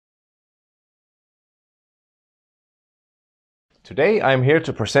Today I'm here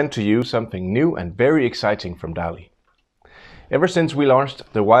to present to you something new and very exciting from DALI. Ever since we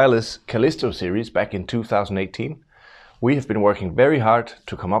launched the wireless Callisto series back in 2018, we have been working very hard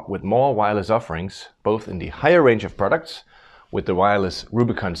to come up with more wireless offerings, both in the higher range of products with the wireless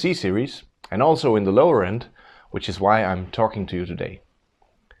Rubicon C series and also in the lower end, which is why I'm talking to you today.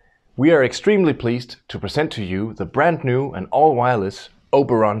 We are extremely pleased to present to you the brand new and all wireless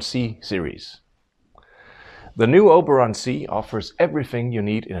OBERON C series. The new OBERON C offers everything you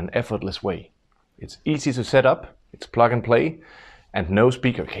need in an effortless way. It's easy to set up, it's plug and play, and no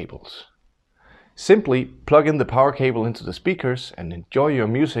speaker cables. Simply plug in the power cable into the speakers and enjoy your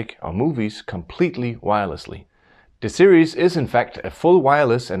music or movies completely wirelessly. The series is in fact a full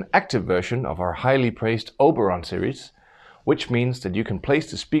wireless and active version of our highly praised OBERON series, which means that you can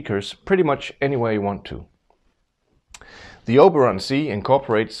place the speakers pretty much anywhere you want to. The OBERON C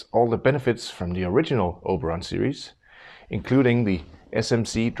incorporates all the benefits from the original OBERON series, including the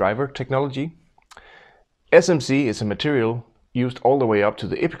SMC driver technology. SMC is a material used all the way up to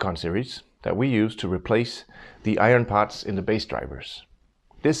the Epicon series that we use to replace the iron parts in the bass drivers.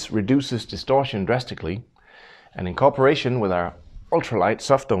 This reduces distortion drastically, and in cooperation with our ultralight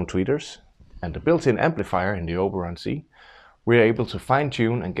soft dome tweeters and the built-in amplifier in the OBERON C, we are able to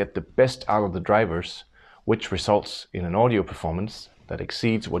fine-tune and get the best out of the drivers, which results in an audio performance that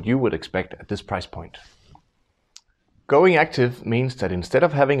exceeds what you would expect at this price point. Going active means that instead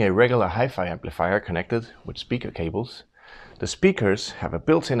of having a regular hi-fi amplifier connected with speaker cables, the speakers have a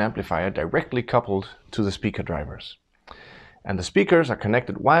built-in amplifier directly coupled to the speaker drivers. And the speakers are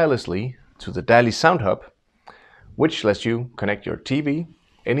connected wirelessly to the DALI Sound Hub, which lets you connect your TV,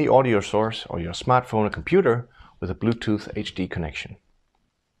 any audio source, or your smartphone or computer with a Bluetooth HD connection.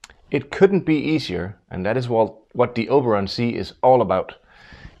 It couldn't be easier, and that is what the OBERON C is all about,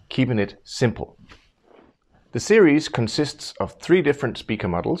 keeping it simple. The series consists of 3 different speaker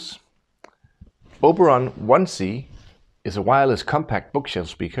models. OBERON 1C is a wireless compact bookshelf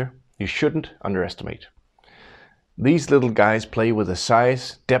speaker you shouldn't underestimate. These little guys play with a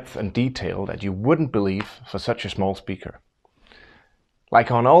size, depth and detail that you wouldn't believe for such a small speaker.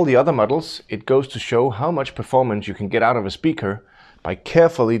 Like on all the other models, it goes to show how much performance you can get out of a speaker by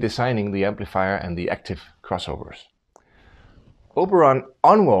carefully designing the amplifier and the active crossovers. OBERON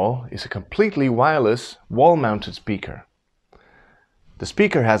On-Wall is a completely wireless wall-mounted speaker. The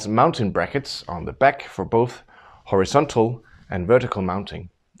speaker has mounting brackets on the back for both horizontal and vertical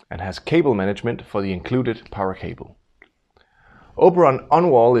mounting and has cable management for the included power cable. OBERON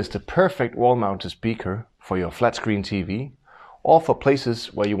On-Wall is the perfect wall-mounted speaker for your flat-screen TV or for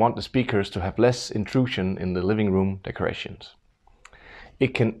places where you want the speakers to have less intrusion in the living room decorations.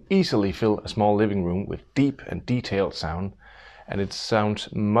 It can easily fill a small living room with deep and detailed sound, and it sounds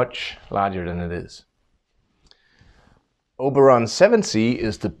much larger than it is. OBERON 7C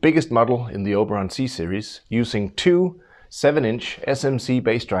is the biggest model in the OBERON C series, using 2 7-inch SMC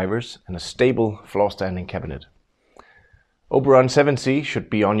bass drivers and a stable floor-standing cabinet. OBERON 7C should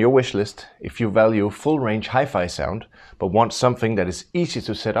be on your wish list if you value full-range hi-fi sound, but want something that is easy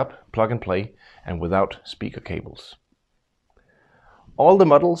to set up, plug and play, and without speaker cables. All the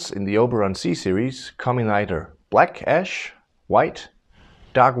models in the OBERON C series come in either black ash, white,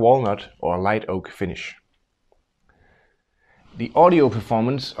 dark walnut or light oak finish. The audio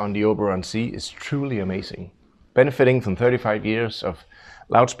performance on the OBERON C is truly amazing, benefiting from 35 years of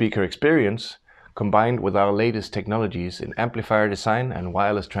loudspeaker experience combined with our latest technologies in amplifier design and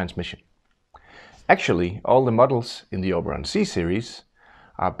wireless transmission. Actually, all the models in the OBERON C series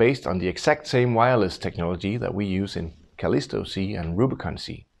are based on the exact same wireless technology that we use in Callisto C and Rubicon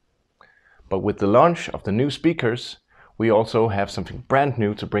C. But with the launch of the new speakers, we also have something brand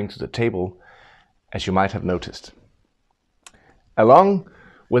new to bring to the table, as you might have noticed. Along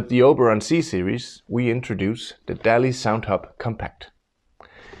with the OBERON C series, we introduce the DALI Sound Hub Compact.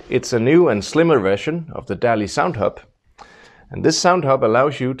 It's a new and slimmer version of the DALI Sound Hub, and this Sound Hub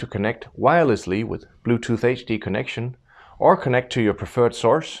allows you to connect wirelessly with Bluetooth HD connection or connect to your preferred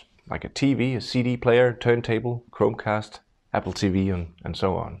source, like a TV, a CD player, turntable, Chromecast, Apple TV, and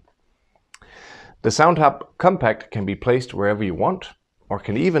so on. The Sound Hub Compact can be placed wherever you want, or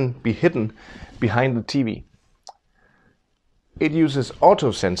can even be hidden behind the TV. It uses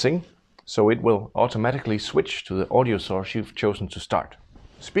auto sensing, so it will automatically switch to the audio source you've chosen to start.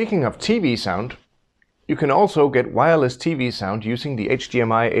 Speaking of TV sound, you can also get wireless TV sound using the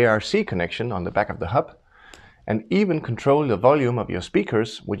HDMI ARC connection on the back of the hub, and even control the volume of your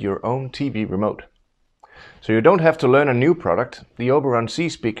speakers with your own TV remote. So you don't have to learn a new product. The OBERON C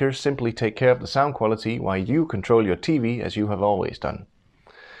speakers simply take care of the sound quality while you control your TV as you have always done.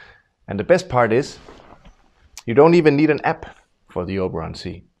 And the best part is, you don't even need an app. for the OBERON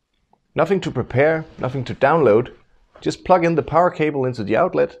C. Nothing to prepare, nothing to download, just plug in the power cable into the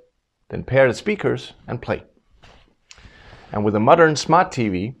outlet, then pair the speakers and play. And with a modern smart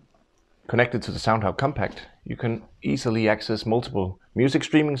TV connected to the SoundHub Compact, you can easily access multiple music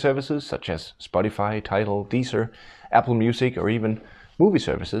streaming services such as Spotify, Tidal, Deezer, Apple Music, or even movie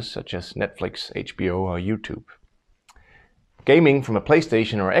services such as Netflix, HBO, or YouTube. Gaming from a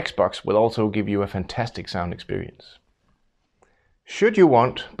PlayStation or Xbox will also give you a fantastic sound experience. Should you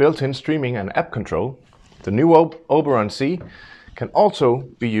want built-in streaming and app control, the new OBERON C can also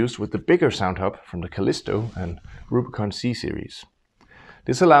be used with the bigger SoundHub from the Callisto and Rubicon C series.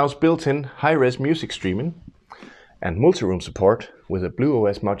 This allows built-in high-res music streaming and multi-room support with a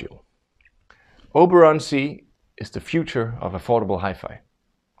BlueOS module. OBERON C is the future of affordable hi-fi.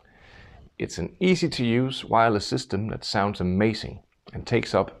 It's an easy-to-use wireless system that sounds amazing and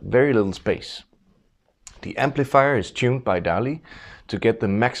takes up very little space. The amplifier is tuned by DALI to get the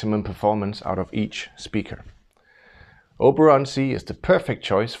maximum performance out of each speaker. OBERON C is the perfect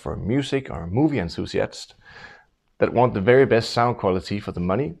choice for music or movie enthusiasts that want the very best sound quality for the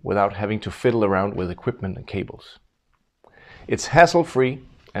money without having to fiddle around with equipment and cables. It's hassle-free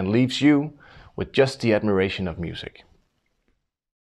and leaves you with just the admiration of music.